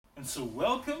and so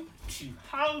welcome to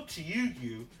How to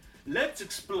Yu-Gi-Oh! Let's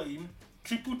Explain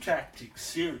Triple Tactics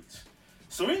series.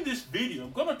 So in this video,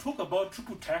 I'm going to talk about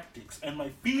Triple Tactics and my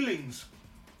feelings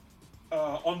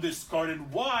on this card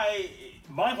and why,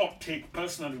 my hot take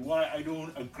personally, why I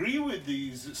don't agree with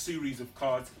these series of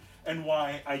cards and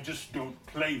why I just don't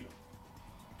play them.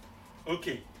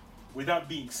 Okay, with that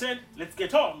being said, let's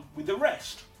get on with the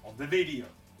rest of the video.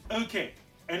 Okay,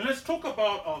 and let's talk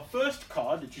about our first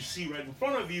card that you see right in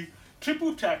front of you,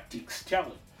 Triple Tactics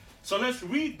Talent. So let's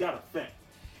read that effect.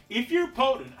 If your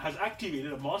opponent has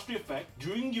activated a mastery effect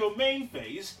during your main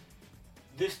phase,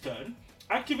 this turn,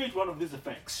 activate one of these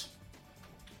effects.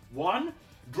 1.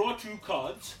 Draw 2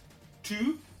 cards.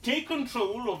 2. Take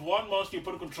control of one mastery your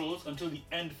opponent controls until the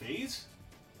end phase.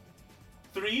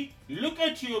 3. Look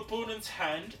at your opponent's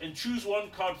hand and choose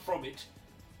one card from it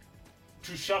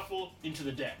to shuffle into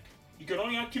the deck. You can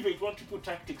only activate one Triple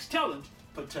Tactics Talent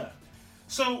per turn.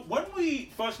 So when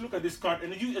we first look at this card,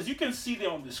 and as you can see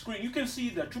there on the screen, you can see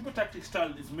that Triple Tactics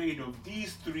Talent is made of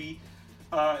these two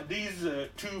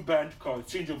banned cards.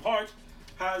 Change of Heart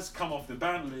has come off the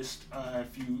ban list a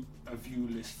few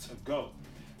lists ago.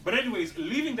 But anyways,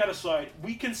 leaving that aside,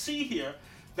 we can see here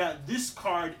that this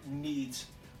card needs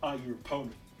your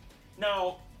opponent.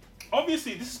 Now,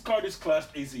 obviously, this card is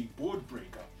classed as a board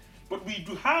breaker, but we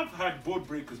have had board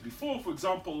breakers before, for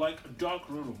example, like Dark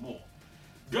Road Maw.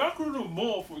 Dark Road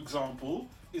Maw, for example,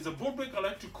 is a board breaker I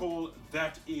like to call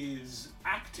that is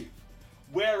active,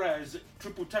 whereas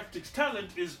Triple Tactics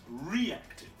Talent is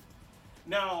reactive.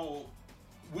 Now,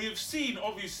 we've seen,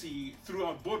 obviously,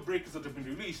 throughout board breakers that have been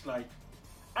released, like,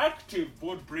 active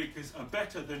board breakers are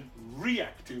better than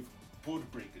reactive board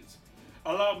breakers.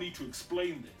 Allow me to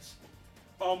explain this.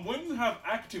 When you have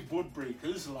active board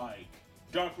breakers like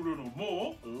Dark Road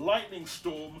Maw, Lightning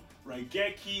Storm,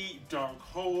 Raigeki, Dark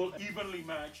Hole, Evenly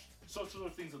Matched, such sort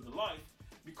of things of the like,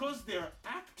 because they're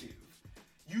active,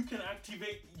 you can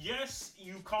activate. Yes,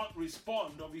 you can't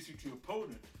respond obviously to your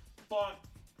opponent, but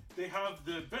they have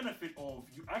the benefit of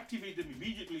you activate them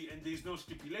immediately and there's no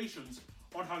stipulations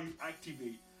on how you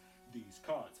activate these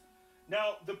cards.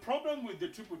 Now, the problem with the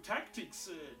Triple Tactics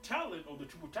Talent or the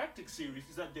Triple Tactics series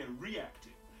is that they're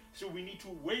reactive. So we need to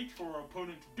wait for our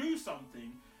opponent to do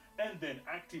something and then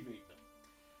activate them.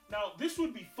 Now, this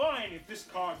would be fine if this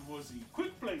card was a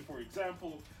quick play, for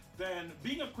example. Then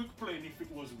being a quick play, and if it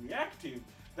was reactive,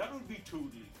 that would be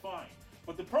totally fine.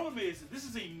 But the problem is that this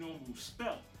is a normal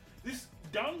spell. This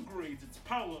downgrades its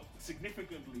power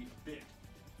significantly a bit.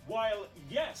 While,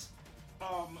 yes,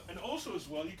 and also as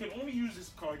well, you can only use this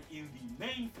card in the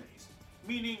main phase,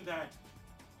 meaning that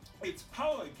its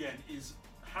power again is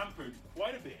hampered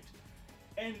quite a bit.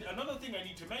 And another thing I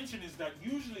need to mention is that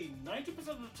usually 90%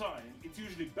 of the time, it's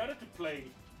usually better to play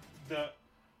the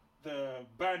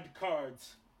banned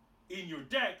cards in your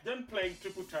deck than playing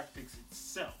Triple Tactics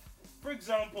itself. For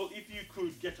example, if you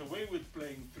could get away with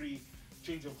playing 3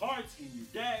 Change of Hearts in your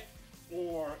deck,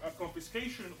 or a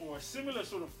Confiscation, or a similar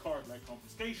sort of card like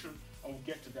Confiscation, I will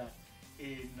get to that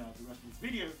in the rest of this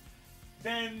video,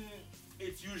 then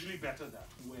it's usually better that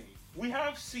way. We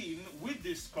have seen with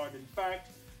this card, in fact,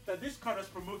 that this card has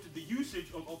promoted the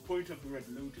usage of A Point of the Red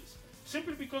Lotus.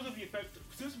 Simply because of the effect,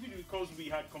 simply because we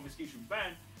had Confiscation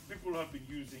banned, people have been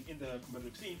using, in the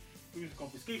competitive scene, using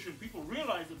Confiscation, people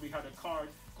realized that we had a card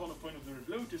called A Point of the Red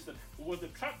Lotus that was the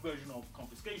trap version of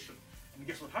Confiscation. And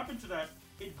guess what happened to that?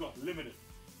 It got limited.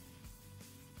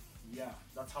 Yeah,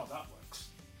 that's how that works.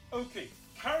 Okay,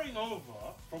 carrying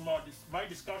over from my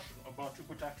discussion about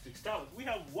Triple Tactics Talent, we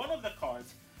have one of the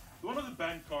cards, one of the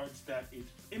banned cards that it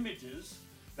images,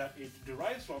 that it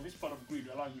derives from, is part of Greed,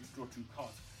 allowing you to draw 2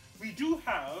 cards. We do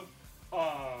have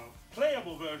a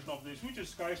playable version of this, which is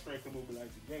Sky Striker Mobilize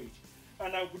Engage.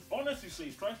 And I would honestly say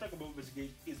Sky Striker Mobilize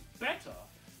Engage is better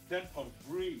than Pot of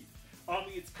Greed.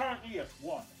 It's currently at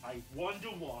 1. I wonder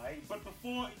why, but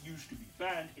before it used to be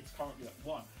banned, it's currently at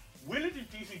 1. Will it in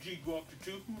TCG go up to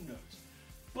 2? Who knows?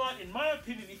 But in my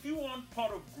opinion, if you want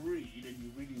Pot of Greed and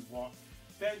you really want,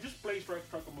 then just play Strike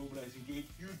Striker Mobilize Engage.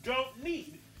 You don't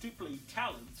need to play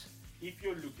Talent if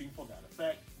you're looking for that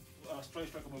effect. Strike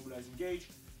Striker Mobilize Engage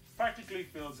practically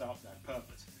fills out that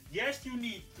purpose. Yes, you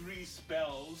need 3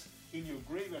 spells in your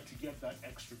graveyard to get that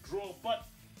extra draw, but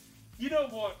you know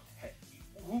what? Hey,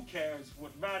 who cares?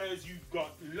 What matters, you've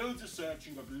got loads of search,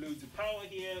 you've got loads of power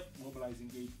here. Mobilize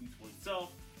Engage speaks for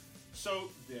itself. So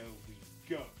there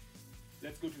we go.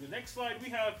 Let's go to the next slide. We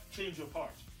have Change of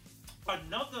Heart.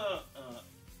 Another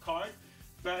card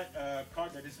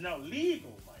that is now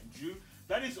legal, mind you,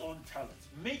 that is on Talents,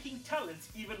 making Talents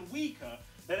even weaker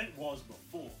than it was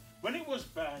before. When it was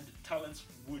banned, Talents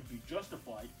would be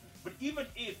justified But even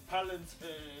if Talent's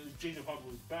Change of Heart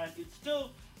was banned, it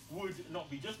still would not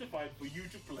be justified for you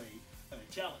to play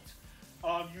Talent.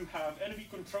 You have Enemy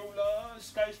Controller,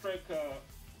 Sky Striker,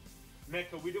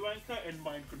 Mecha Widow Anchor, and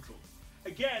Mind Control.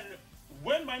 Again,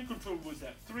 when Mind Control was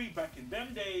at 3 back in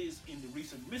them days, in the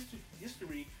recent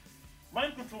history,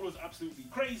 Mind Control was absolutely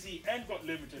crazy and got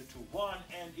limited to 1,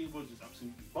 and it was just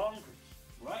absolutely bonkers,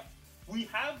 right? We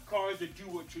have cards that do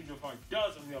what Change of Heart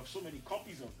does, and we have so many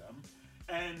copies of them,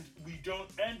 and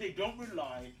they don't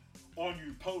rely on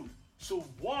your opponent. So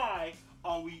why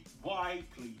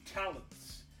play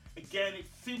Talents? Again, it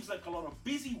seems like a lot of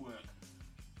busy work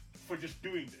for just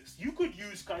doing this. You could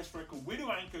use Sky Striker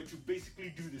Widow Anchor to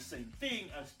basically do the same thing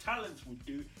as Talents would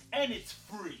do, and it's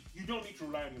free. You don't need to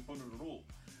rely on your opponent at all.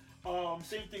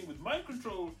 Same thing with Mind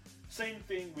Control, same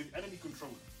thing with Enemy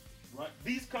Controller, right?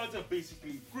 These cards are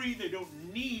basically free. They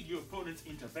don't need your opponent's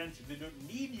intervention. They don't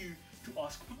need you to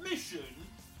ask permission,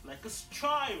 like a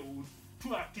child,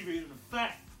 to activate an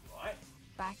effect, right?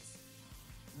 Facts.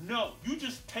 No, you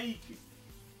just take it,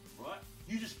 right?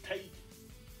 You just take it.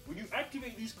 When you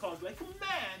activate these cards like a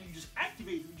man, you just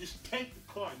activate it, you just take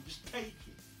the card, you just take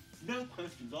it. No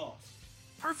questions asked.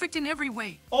 Perfect in every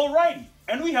way. Alrighty,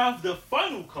 and we have the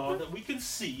final card that we can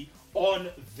see on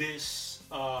this,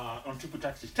 on Triple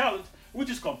Tactics Talent, which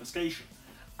is Confiscation.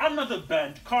 Another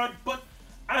banned card, but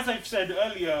as I've said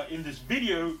earlier in this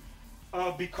video,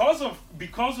 because of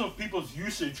people's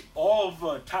usage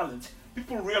of talent,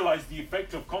 people realized the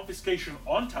effect of confiscation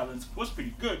on talents was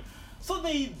pretty good. So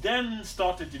they then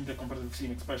started in the competitive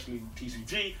scene, especially in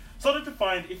TCG, started to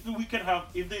find if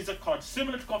there's a card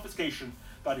similar to confiscation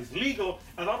that is legal,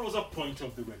 and that was a point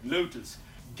of the Red Lotus.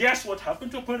 Guess what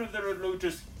happened to a point of the Red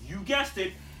Lotus? You guessed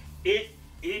it,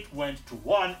 it went to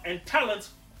 1, and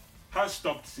Talents has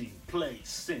stopped seeing play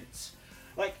since.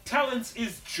 Like, Talents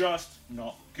is just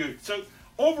not good. So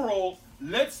overall,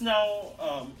 let's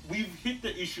now, we've hit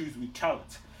the issues with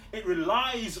Talent. It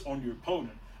relies on your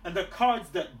opponent, and the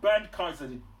banned cards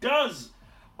that it does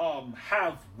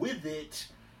have with it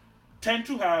tend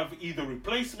to have either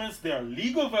replacements. There are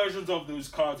legal versions of those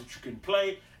cards that you can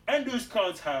play, and those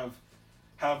cards have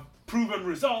proven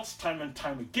results time and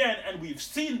time again, and we've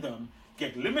seen them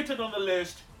get limited on the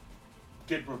list,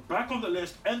 get brought back on the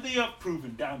list, and they have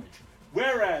proven damage.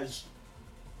 Whereas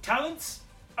Talents,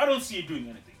 I don't see it doing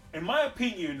anything. In my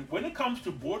opinion, when it comes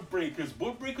to board breakers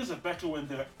are better when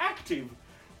they're active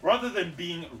rather than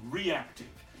being reactive.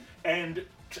 And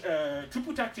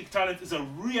Triple Tactic Talent is a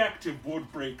reactive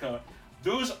board breaker.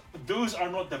 Those are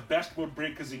not the best board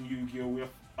breakers in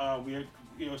Yu-Gi-Oh!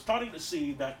 We're starting to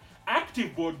see that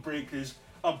active board breakers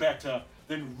are better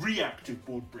than reactive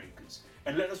board breakers.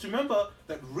 And let us remember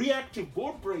that reactive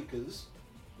board breakers,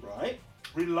 right,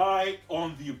 rely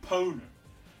on the opponent.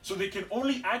 So they can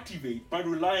only activate by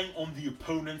relying on the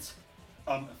opponent's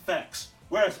effects.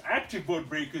 Whereas active board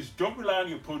breakers don't rely on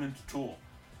your opponent at all.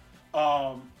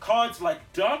 Cards like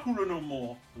Dark Ruler No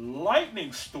More,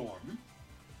 Lightning Storm,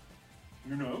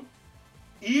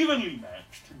 evenly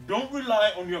matched, don't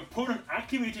rely on your opponent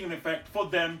activating an effect for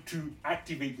them to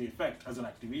activate the effect as an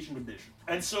activation condition.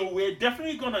 And so we're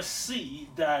definitely going to see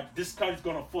that this card is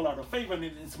going to fall out of favor, and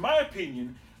it's my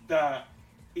opinion that,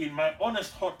 in my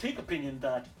honest hot take opinion,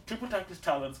 that Triple Tactics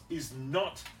Talents is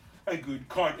not a good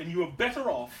card, and you are better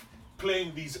off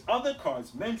playing these other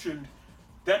cards mentioned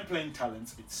than playing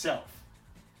Talents itself.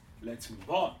 Let's move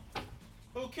on.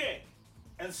 Okay,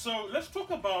 and so let's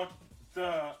talk about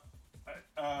the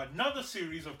another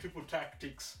series of Triple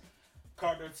Tactics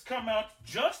card that's come out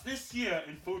just this year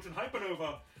in Photon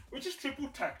Hypernova, which is Triple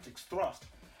Tactics Thrust.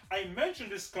 I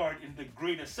mentioned this card in the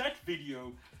Greater Set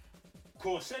video,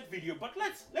 core set video, but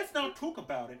let's now talk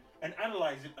about it and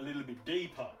analyze it a little bit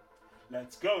deeper.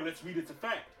 Let's go, let's read its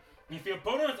effect. If your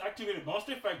opponent has activated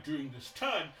Master Effect during this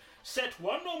turn, set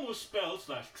one normal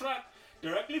spell/trap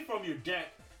directly from your deck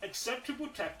except Triple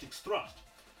Tactics Thrust.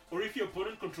 Or if your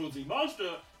opponent controls a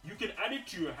monster, you can add it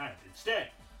to your hand instead.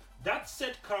 That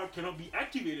set card cannot be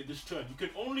activated this turn. You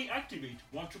can only activate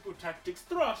one Triple Tactics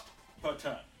Thrust per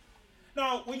turn.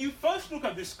 Now, when you first look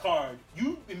at this card,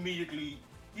 you immediately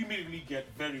get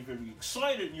very, very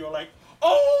excited, and you're like,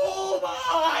 oh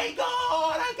my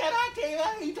god, I can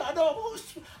activate a normal,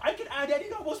 I can add any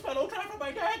normal spell or trap from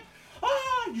my deck.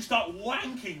 You start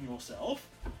wanking yourself,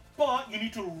 but you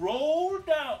need to roll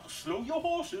down, slow your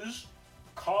horses,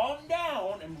 calm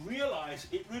down, and realize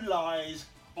it relies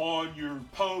on your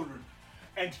opponent.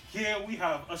 And here we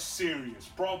have a serious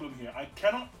problem here. I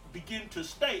cannot begin to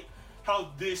state how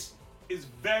this is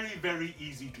very, very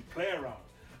easy to play around.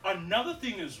 Another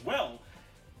thing as well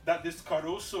that this card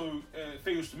also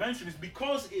fails to mention is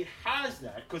because it has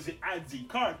that, because it adds a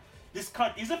card, this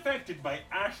card is affected by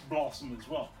Ash Blossom as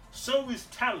well. So is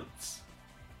Talents.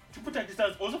 To protect this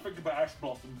talent is also affected by Ash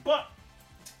Blossom, but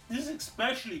this is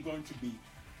especially going to be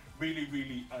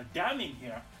really damning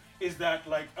here. Is that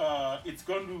like it's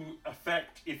going to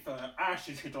affect if Ash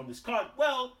is hit on this card?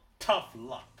 Well, tough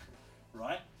luck,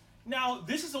 right? Now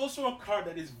this is also a card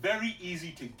that is very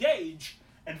easy to gauge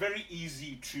and very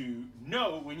easy to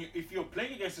know when if you're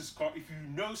playing against this card. If you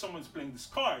know someone's playing this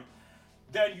card,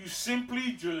 then you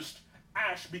simply just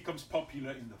Ash becomes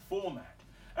popular in the format,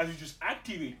 as you just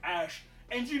activate Ash,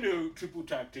 and you know triple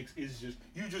tactics is just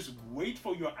you just wait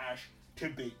for your Ash to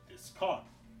bait this card,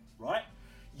 right?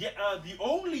 Yeah, the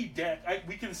only deck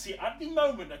we can see at the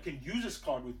moment that can use this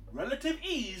card with relative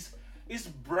ease is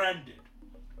Branded.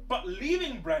 But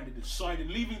leaving Branded aside and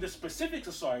leaving the specifics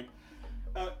aside,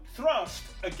 Thrust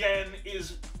again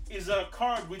is a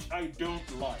card which I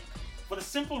don't like, for the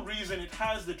simple reason it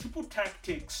has the triple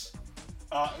tactics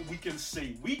we can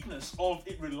say weakness of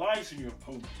it relies on your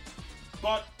opponent,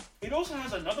 but it also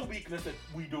has another weakness that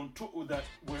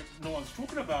no one's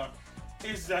talking about,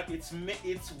 is that it's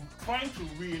trying to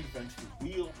reinvent the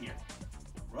wheel here,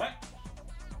 right?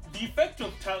 The effect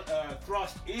of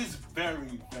Thrust is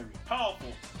very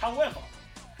powerful. However,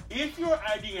 if you're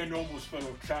adding a normal spell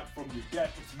or trap from your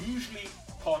deck, it's usually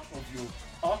part of your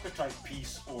archetype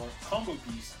piece or combo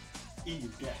piece in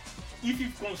your deck. If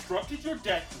you've constructed your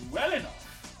deck well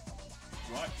enough,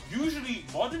 right? Usually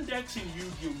modern decks in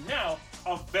Yu-Gi-Oh now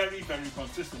are very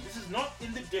consistent. This is not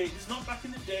back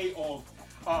in the day of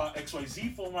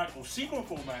XYZ format or Synchro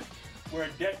format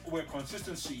where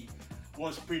consistency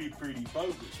was pretty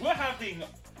bogus. We're having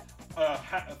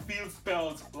field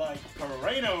spells like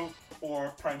Pereno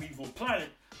or Primeval Planet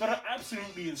that are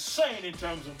absolutely insane in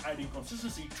terms of adding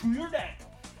consistency to your deck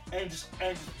and just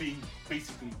being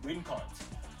basically win cards.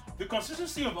 The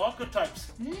consistency of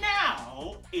archetypes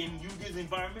now in Yu-Gi-Oh's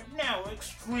environment now are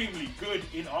extremely good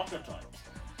in archetypes.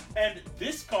 And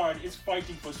this card is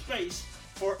fighting for space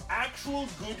for actual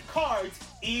good cards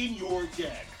in your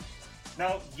deck.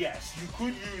 Now, yes, you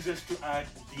could use this to add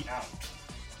the out.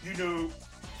 You know,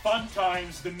 fun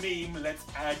times, the meme, let's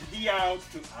add the out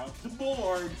the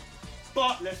board.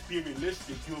 But let's be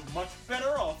realistic, you're much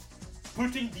better off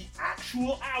putting the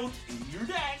actual out in your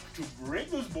deck to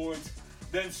break those boards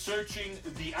than searching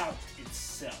the out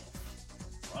itself,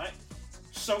 right?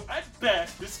 So at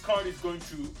best, this card is going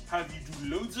to have you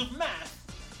do loads of math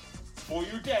for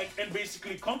your deck and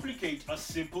basically complicate a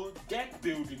simple deck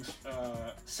building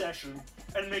session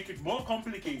and make it more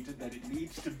complicated than it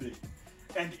needs to be.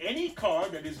 And any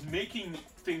card that is making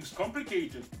things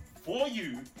complicated for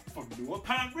you for no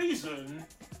apparent reason,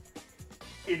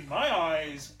 in my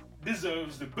eyes,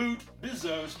 deserves the boot,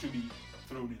 deserves to be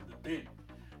thrown in the bin.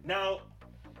 Now,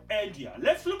 and yeah,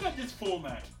 let's look at this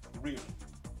format really.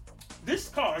 This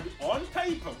card on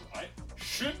paper, right,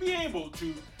 should be able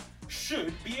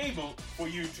for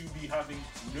you to be having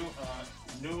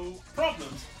no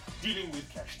problems dealing with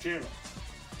Kashtira.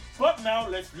 But now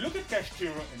let's look at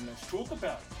Kashtira and let's talk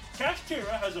about it.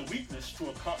 Kashtira has a weakness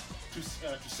to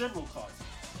several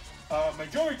cards.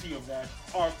 Majority of that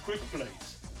are quick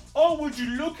plays. Oh, would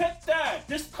you look at that?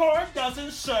 This card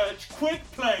doesn't search quick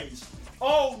plays.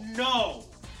 Oh no!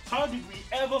 How did we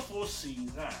ever foresee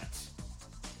that?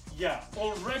 Yeah,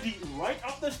 already right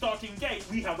up the starting gate,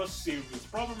 we have a serious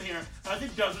problem here, as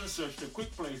it doesn't search the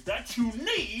quick plays that you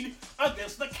need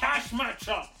against the cash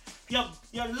matchup. You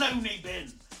lonely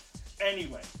bin.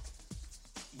 Anyway,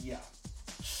 yeah.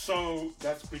 So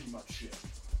that's pretty much it.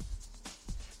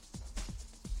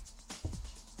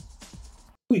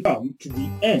 We come to the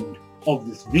end of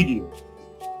this video.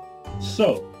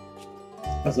 So,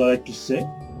 as I like to say,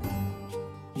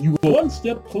 you are one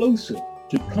step closer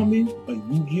to becoming a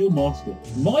Yu-Gi-Oh master.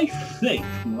 My fate,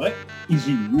 right, is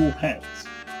in your hands.